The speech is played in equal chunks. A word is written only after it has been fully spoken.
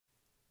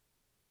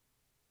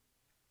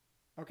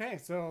Okay,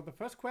 so the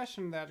first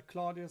question that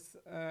Claudius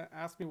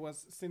asked me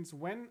was, since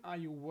when are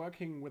you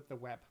working with the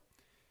web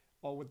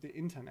or with the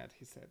internet,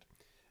 he said.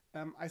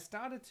 I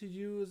started to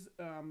use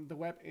the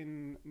web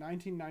in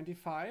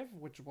 1995,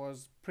 which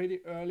was pretty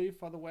early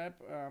for the web.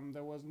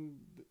 There wasn't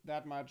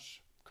that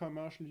much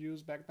commercial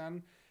use back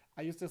then.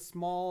 I used a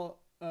small,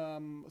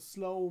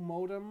 slow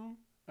modem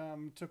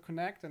to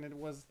connect, and it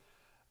was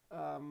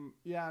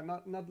yeah,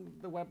 not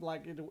the web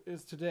like it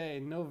is today.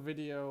 No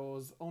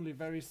videos, only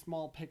very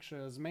small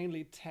pictures,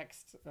 mainly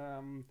text,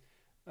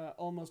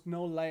 almost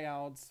no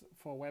layouts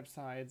for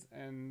websites,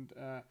 and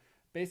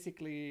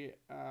basically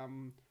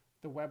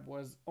the web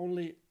was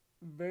only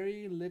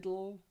very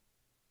little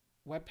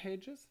web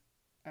pages,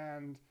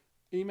 and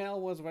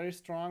email was very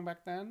strong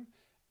back then,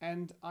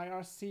 and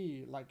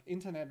IRC, like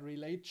internet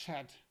relay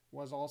chat,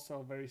 was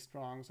also very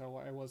strong. So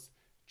I was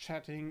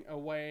chatting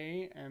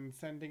away and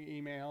sending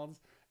emails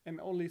and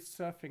only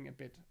surfing a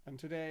bit. And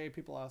today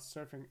people are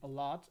surfing a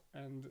lot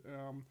and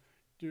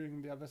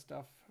doing the other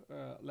stuff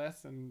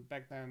less. And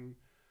back then,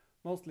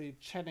 mostly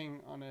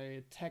chatting on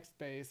a text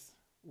base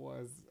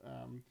was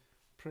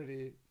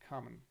pretty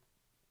common.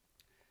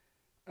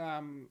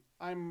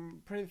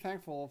 I'm pretty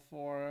thankful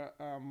for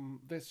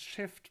this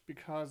shift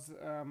because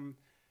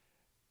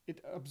it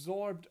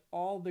absorbed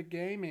all the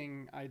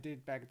gaming I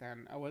did back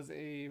then. I was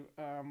a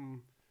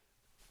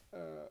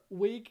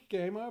weak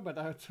gamer, but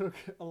I took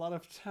a lot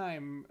of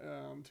time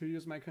to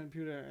use my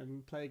computer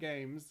and play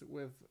games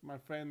with my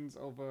friends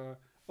over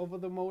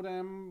the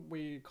modem.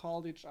 We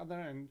called each other,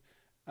 and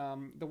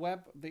the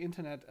web, the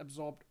internet,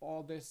 absorbed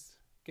all this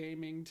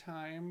gaming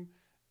time,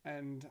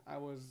 and I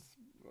was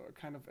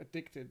kind of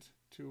addicted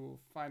to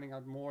finding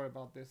out more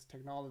about this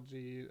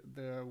technology,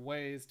 the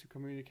ways to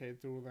communicate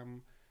through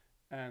them,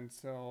 and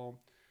so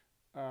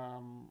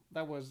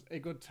that was a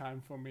good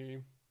time for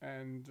me.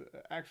 And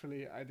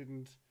actually, I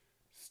didn't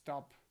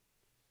stop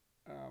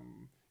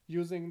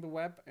using the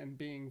web and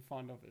being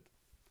fond of it.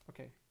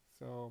 Okay,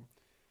 so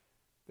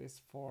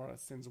this for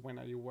since when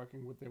are you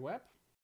working with the web?